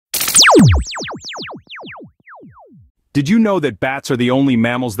Did you know that bats are the only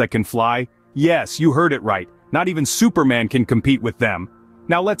mammals that can fly? Yes, you heard it right. Not even Superman can compete with them.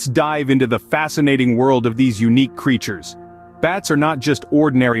 Now let's dive into the fascinating world of these unique creatures. Bats are not just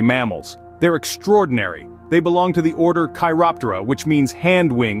ordinary mammals. They're extraordinary. They belong to the order Chiroptera, which means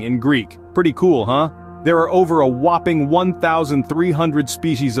hand wing in Greek. Pretty cool, huh? There are over a whopping 1,300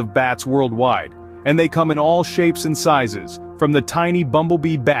 species of bats worldwide, and they come in all shapes and sizes, from the tiny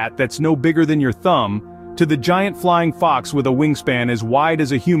bumblebee bat that's no bigger than your thumb, to the giant flying fox with a wingspan as wide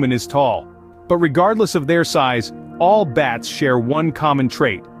as a human is tall. But regardless of their size, all bats share one common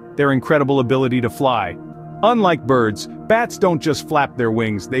trait: their incredible ability to fly. Unlike birds, bats don't just flap their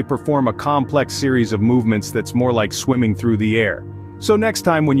wings, they perform a complex series of movements that's more like swimming through the air. So next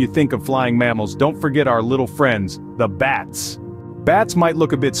time when you think of flying mammals, don't forget our little friends, the bats. Bats might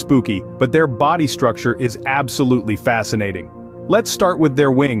look a bit spooky, but their body structure is absolutely fascinating. Let's start with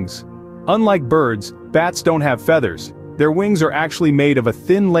their wings. Unlike birds, bats don't have feathers. Their wings are actually made of a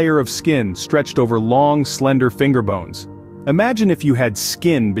thin layer of skin stretched over long, slender finger bones. Imagine if you had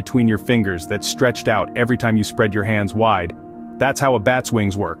skin between your fingers that stretched out every time you spread your hands wide. That's how a bat's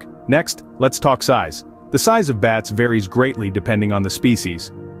wings work. Next, let's talk size. The size of bats varies greatly depending on the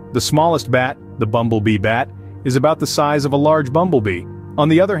species. The smallest bat, the bumblebee bat, is about the size of a large bumblebee. On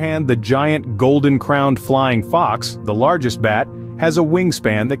the other hand, the giant golden-crowned flying fox, the largest bat, has a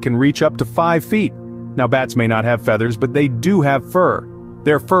wingspan that can reach up to 5 feet. Now bats may not have feathers, but they do have fur.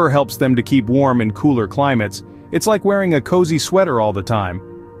 Their fur helps them to keep warm in cooler climates. It's like wearing a cozy sweater all the time.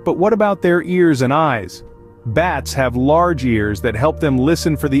 But what about their ears and eyes? Bats have large ears that help them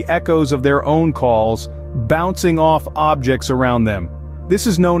listen for the echoes of their own calls, bouncing off objects around them. This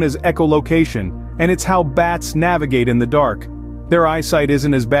is known as echolocation, and it's how bats navigate in the dark. Their eyesight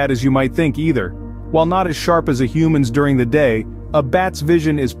isn't as bad as you might think either. While not as sharp as a human's during the day, a bat's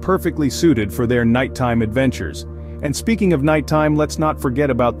vision is perfectly suited for their nighttime adventures. And speaking of nighttime, let's not forget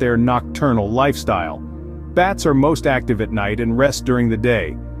about their nocturnal lifestyle. Bats are most active at night and rest during the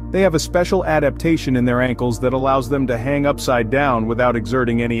day. They have a special adaptation in their ankles that allows them to hang upside down without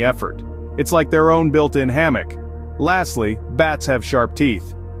exerting any effort. It's like their own built-in hammock. Lastly, bats have sharp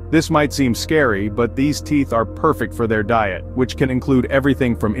teeth. This might seem scary, but these teeth are perfect for their diet, which can include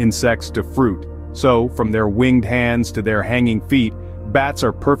everything from insects to fruit. So, from their winged hands to their hanging feet, bats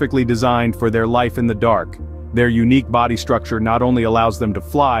are perfectly designed for their life in the dark. Their unique body structure not only allows them to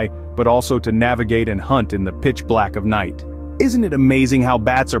fly, but also to navigate and hunt in the pitch black of night. Isn't it amazing how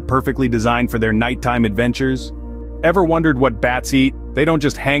bats are perfectly designed for their nighttime adventures? Ever wondered what bats eat? They don't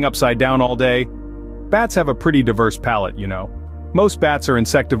just hang upside down all day. Bats have a pretty diverse palate, you know. Most bats are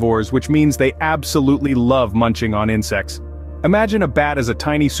insectivores, which means they absolutely love munching on insects. Imagine a bat as a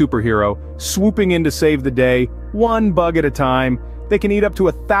tiny superhero, swooping in to save the day, one bug at a time. They can eat up to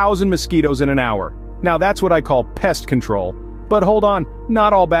 1,000 mosquitoes in an hour. Now that's what I call pest control. But hold on,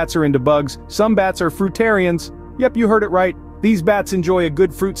 not all bats are into bugs. Some bats are fruitarians. Yep, you heard it right. These bats enjoy a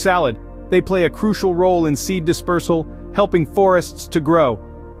good fruit salad. They play a crucial role in seed dispersal, helping forests to grow.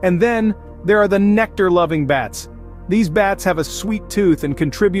 And then, there are the nectar-loving bats. These bats have a sweet tooth and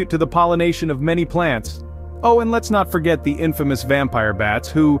contribute to the pollination of many plants. Oh, and let's not forget the infamous vampire bats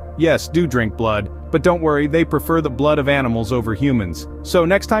who, yes, do drink blood, but don't worry, they prefer the blood of animals over humans. So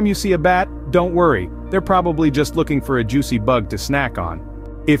next time you see a bat, don't worry, they're probably just looking for a juicy bug to snack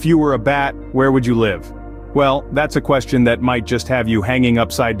on. If you were a bat, where would you live? Well, that's a question that might just have you hanging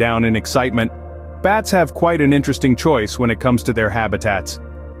upside down in excitement. Bats have quite an interesting choice when it comes to their habitats.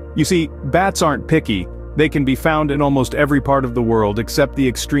 You see, bats aren't picky. They can be found in almost every part of the world except the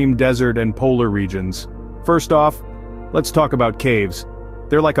extreme desert and polar regions. First off, let's talk about caves.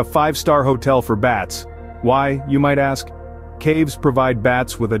 They're like a 5-star hotel for bats. Why, you might ask? Caves provide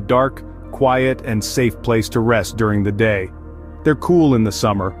bats with a dark, quiet, and safe place to rest during the day. They're cool in the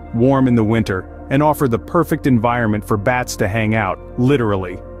summer, warm in the winter, and offer the perfect environment for bats to hang out,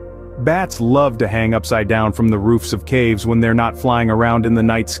 literally. Bats love to hang upside down from the roofs of caves when they're not flying around in the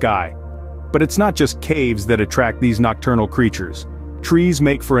night sky. But it's not just caves that attract these nocturnal creatures. Trees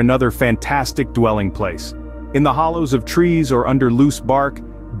make for another fantastic dwelling place. In the hollows of trees or under loose bark,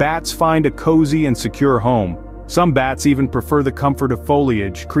 bats find a cozy and secure home. Some bats even prefer the comfort of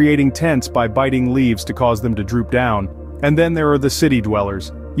foliage, creating tents by biting leaves to cause them to droop down. And then there are the city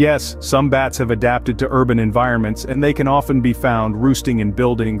dwellers. Yes, some bats have adapted to urban environments, and they can often be found roosting in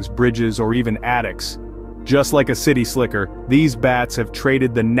buildings, bridges, or even attics. Just like a city slicker, these bats have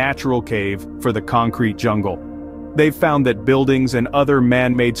traded the natural cave for the concrete jungle. They've found that buildings and other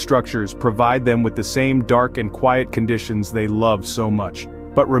man-made structures provide them with the same dark and quiet conditions they love so much.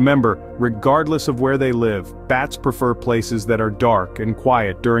 But remember, regardless of where they live, bats prefer places that are dark and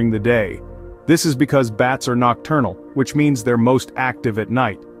quiet during the day. This is because bats are nocturnal, which means they're most active at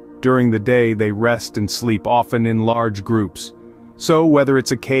night. During the day they rest and sleep, often in large groups. So whether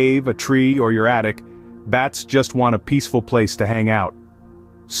it's a cave, a tree, or your attic, bats just want a peaceful place to hang out.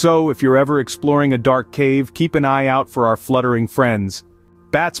 So if you're ever exploring a dark cave, keep an eye out for our fluttering friends.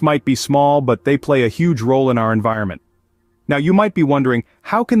 Bats might be small, but they play a huge role in our environment. Now you might be wondering,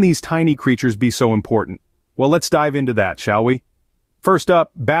 how can these tiny creatures be so important? Well, let's dive into that, shall we? First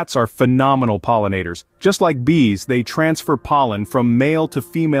up, bats are phenomenal pollinators. Just like bees, they transfer pollen from male to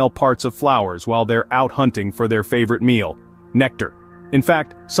female parts of flowers while they're out hunting for their favorite meal, nectar. In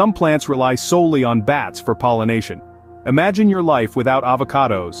fact, some plants rely solely on bats for pollination. Imagine your life without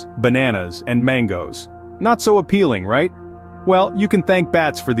avocados, bananas, and mangoes. Not so appealing, right? Well, you can thank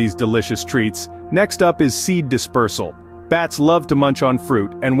bats for these delicious treats. Next up is seed dispersal. Bats love to munch on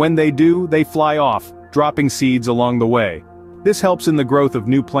fruit, and when they do, they fly off, dropping seeds along the way. This helps in the growth of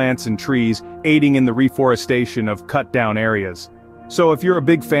new plants and trees, aiding in the reforestation of cut-down areas. So if you're a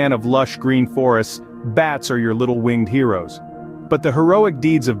big fan of lush green forests, bats are your little winged heroes. But the heroic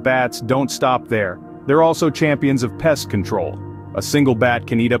deeds of bats don't stop there. They're also champions of pest control. A single bat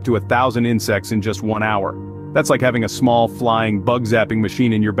can eat up to 1,000 insects in just 1 hour. That's like having a small, flying, bug-zapping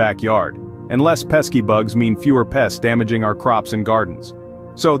machine in your backyard. And less pesky bugs mean fewer pests damaging our crops and gardens.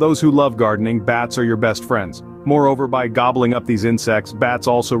 So those who love gardening, bats are your best friends. Moreover, by gobbling up these insects, bats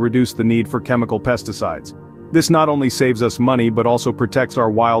also reduce the need for chemical pesticides. This not only saves us money but also protects our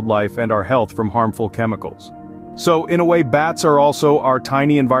wildlife and our health from harmful chemicals. So in a way, bats are also our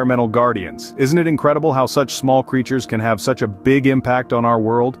tiny environmental guardians. Isn't it incredible how such small creatures can have such a big impact on our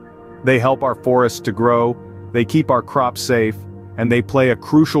world? They help our forests to grow, they keep our crops safe, and they play a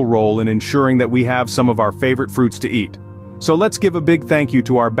crucial role in ensuring that we have some of our favorite fruits to eat. So let's give a big thank you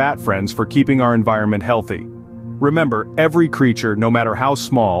to our bat friends for keeping our environment healthy. Remember, every creature, no matter how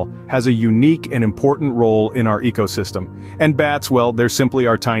small, has a unique and important role in our ecosystem. And bats, well, they're simply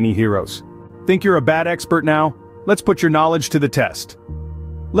our tiny heroes. Think you're a bat expert now? Let's put your knowledge to the test.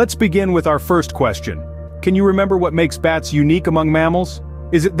 Let's begin with our first question. Can you remember what makes bats unique among mammals?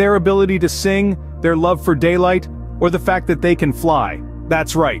 Is it their ability to sing, their love for daylight, or the fact that they can fly?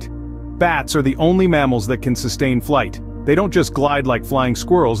 That's right. Bats are the only mammals that can sustain flight. They don't just glide like flying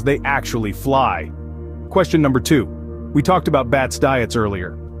squirrels, they actually fly. Question number 2. We talked about bats' diets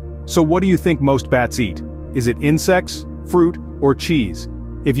earlier. So what do you think most bats eat? Is it insects, fruit, or cheese?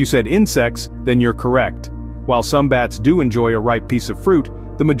 If you said insects, then you're correct. While some bats do enjoy a ripe piece of fruit,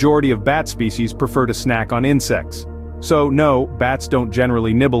 the majority of bat species prefer to snack on insects. So no, bats don't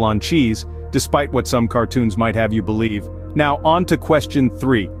generally nibble on cheese, despite what some cartoons might have you believe. Now on to question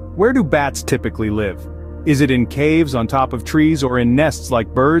 3. Where do bats typically live? Is it in caves on top of trees or in nests like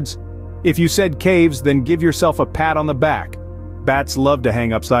birds? If you said caves, then give yourself a pat on the back. Bats love to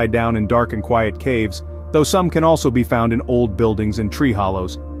hang upside down in dark and quiet caves, though some can also be found in old buildings and tree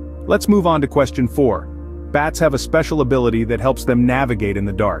hollows. Let's move on to question 4. Bats have a special ability that helps them navigate in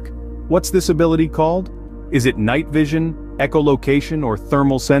the dark. What's this ability called? Is it night vision, echolocation, or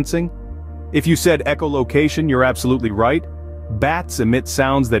thermal sensing? If you said echolocation, you're absolutely right. Bats emit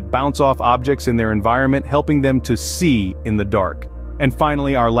sounds that bounce off objects in their environment, helping them to see in the dark. And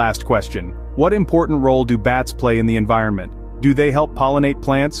finally, our last question. What important role do bats play in the environment? Do they help pollinate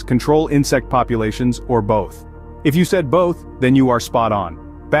plants, control insect populations, or both? If you said both, then you are spot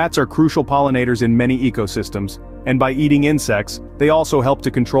on. Bats are crucial pollinators in many ecosystems, and by eating insects, they also help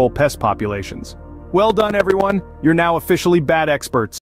to control pest populations. Well done, everyone! You're now officially bat experts.